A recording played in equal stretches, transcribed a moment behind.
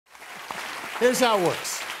Here's how it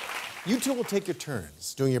works. You two will take your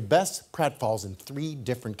turns doing your best pratfalls in 3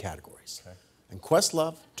 different categories. Okay. And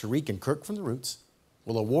Questlove, Tariq, and Kirk from the Roots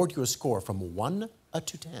will award you a score from 1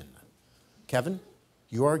 to 10. Kevin,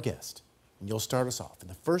 you are a guest, and you'll start us off in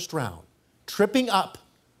the first round, tripping up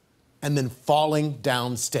and then falling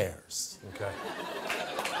downstairs. Okay.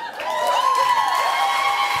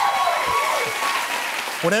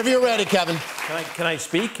 Whenever you're ready, Kevin. Can I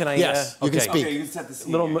speak? Can I? Yes, you can speak. Okay, you can set the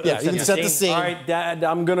scene. You can set the scene. All right, Dad,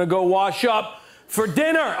 I'm gonna go wash up for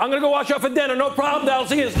dinner. I'm gonna go wash up for dinner. No problem, Dad. I'll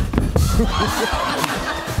see you.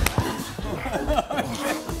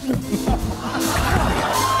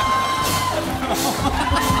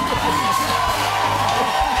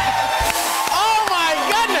 Oh my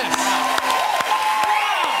goodness!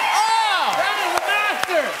 Oh! That is a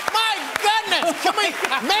master! My goodness!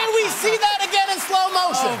 May we see that again in slow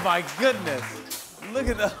motion? Oh my goodness! Look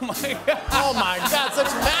at that! Oh my God! Oh my God!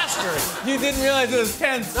 Such mastery! You didn't realize it was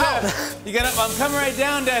 10 steps. You got up. I'm coming right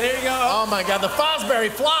down, Dad. Here you go. Oh my God! The Fosbury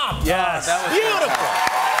flop. Yes. That was Beautiful.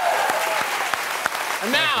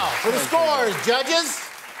 And now for the scores, judges.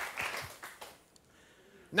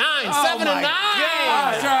 9, 7, and 9.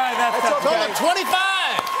 That's right. That's Total 25.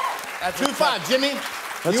 That's 2-5. Jimmy,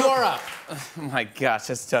 you are up. Oh my gosh,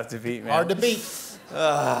 that's tough to beat, man. Hard to beat.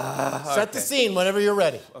 Set the scene whenever you're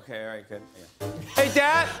ready. Okay, all right, good. Yeah. Hey,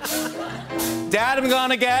 Dad. Dad, I'm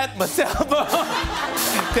gonna get my cell phone.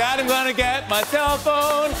 Dad, I'm gonna get my cell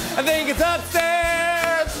phone. I think it's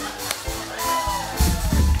upstairs.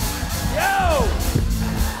 Yo!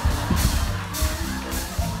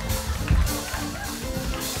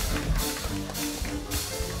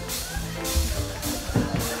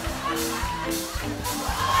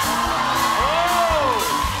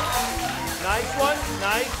 Nice one.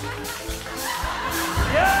 Nice.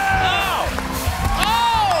 Yeah!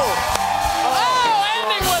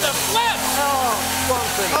 Ending with a flip!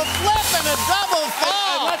 A flip and a double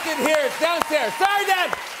fall! I left it here. It's downstairs. Sorry, Dad.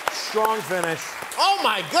 Strong finish. Oh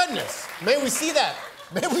my goodness! May we see that?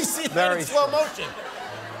 May we see that in slow motion?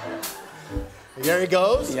 There he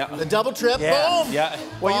goes. Yeah. The double trip. Yeah. Boom. Yeah.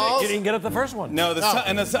 Well, you didn't get up the first one. No,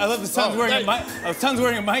 I love the son's wearing a mic. The son's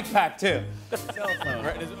wearing a mic pack too.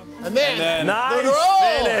 And then Nice the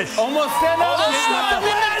finish. Almost stand up.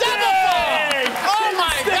 Oh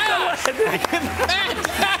my God!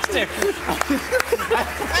 Fantastic!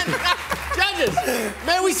 Judges,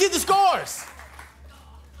 may we see the scores?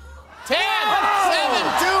 10, 7,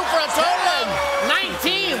 2 for a total of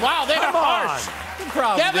 19. Wow, they're harsh.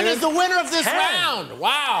 Kevin is the winner of this round.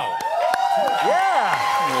 Wow. Yeah.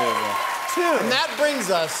 2. And that brings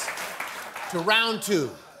us to round 2,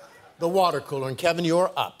 the water cooler. And Kevin,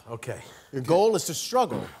 you're up. Okay. Your goal is to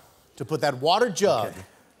struggle to put that water jug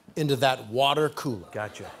into that water cooler.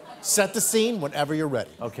 Gotcha. Set the scene whenever you're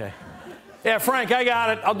ready. Okay. Yeah, Frank, I got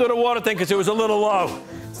it. I'll do the water thing because it was a little low.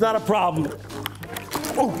 It's not a problem.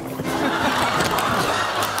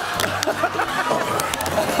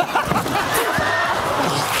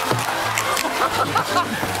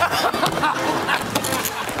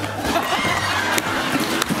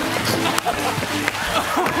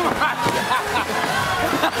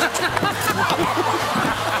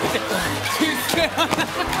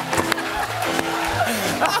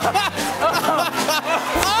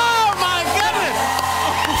 Oh my goodness!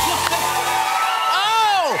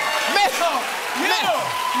 Oh,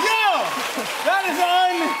 That is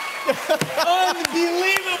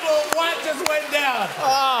unbelievable what just went down.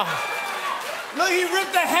 Look, he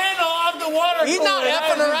ripped the handle off the water He's cooler. not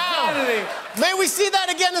effing That is around. insanity. May we see that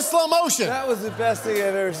again in slow motion? That was the best thing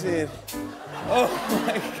I've ever seen. Oh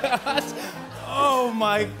my gosh. Oh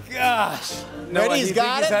my gosh. Ready? He's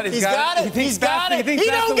got it. He's got it. He's got it. He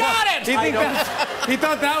don't got it. He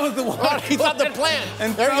thought that was the water. He thought the plan.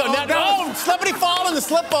 And There you go. Now, slippity fall in the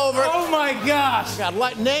slip over. Oh my gosh. Got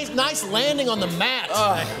nice landing on the mat.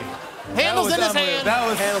 Handles in his hand. That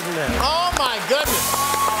was Handles in there. Oh my goodness.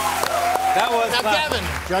 That was Now, Kevin,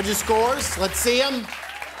 judges scores. Let's see them.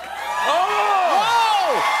 Oh!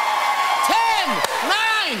 Whoa! 10,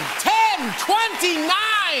 9, 10, 29.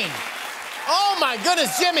 Oh my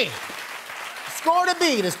goodness, Jimmy. Score to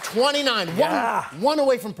beat is 29. Yeah. One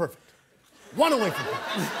away from perfect. One away from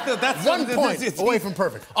perfect. That's 1 point away from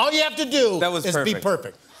perfect. All you have to do is be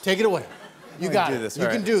perfect. Take it away. You got it. You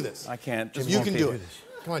can do this. I can't. You can do it.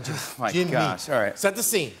 Come on, Jimmy. My Jimmy. gosh. All right. Set the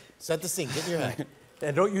scene. Set the scene. Get in your head.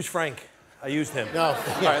 And don't use Frank. I used him. No. All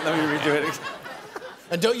right, let me redo it.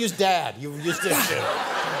 And don't use Dad. You used him too.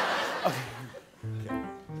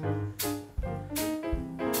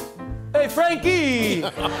 Hey, Frankie!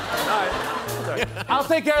 All right. I'll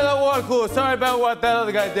take care of that water cooler. Sorry about what that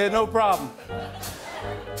other guy did. No problem.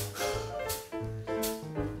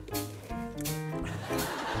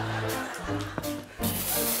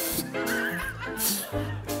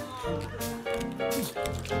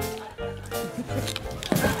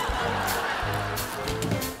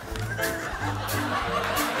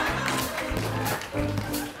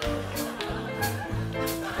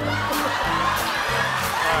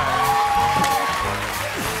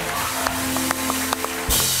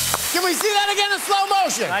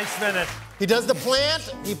 motion. Nice finish. He does the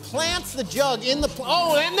plant. He plants the jug in the.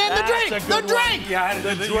 Oh, and then the drink. The drink. Yeah,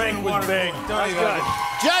 the drink was big. That's good.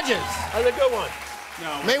 Judges. That's a good one.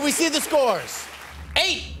 No. May we see the scores?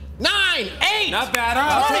 8, 9, 8. Not bad.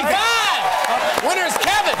 25. Winner's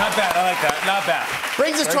Kevin. Not bad. I like that. Not bad.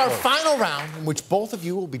 Brings us to our final round, in which both of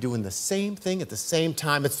you will be doing the same thing at the same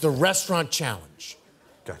time. It's the restaurant challenge.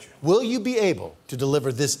 Gotcha. Will you be able to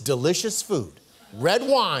deliver this delicious food, red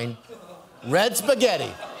wine, red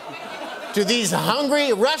spaghetti, to these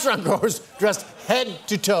hungry restaurant goers dressed head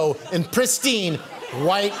to toe in pristine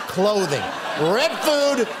white clothing? Red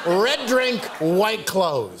food, red drink, white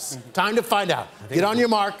clothes. Time to find out. Get on your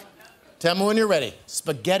mark. Tell me when you're ready.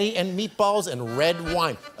 Spaghetti and meatballs and red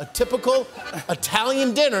wine. A typical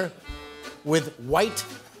Italian dinner with white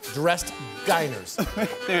dressed diners. Wait,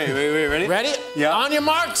 ready? Ready? Yeah. On your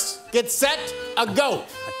marks, get set, a go.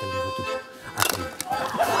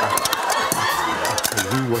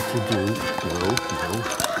 Tell you what to do. No.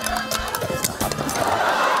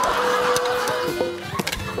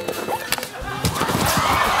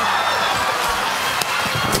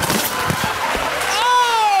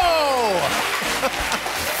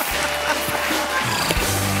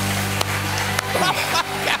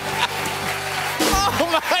 Oh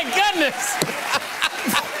my goodness!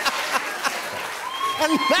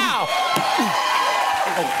 And now,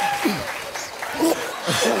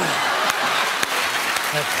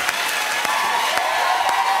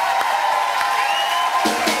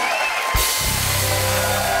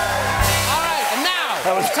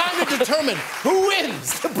 it's time to determine who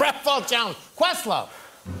wins the Pratfall Challenge. Questlove,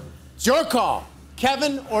 it's your call.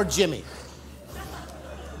 Kevin or Jimmy?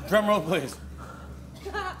 Drum roll, please.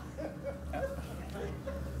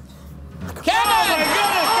 Kevin! Oh my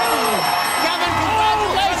goodness! Kevin,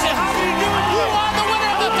 congratulations! How are you doing? You are the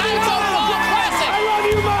winner of the Pratfall Classic! I love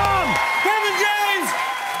you, Mom! Kevin James,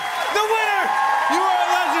 the winner! You are a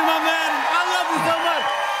legend, my man. I love you so much.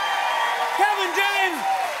 Kevin James,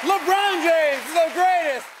 LeBron James, the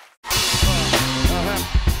greatest.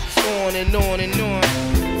 On and on and on.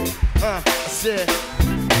 I said,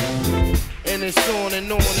 and it's on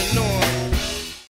and on and on.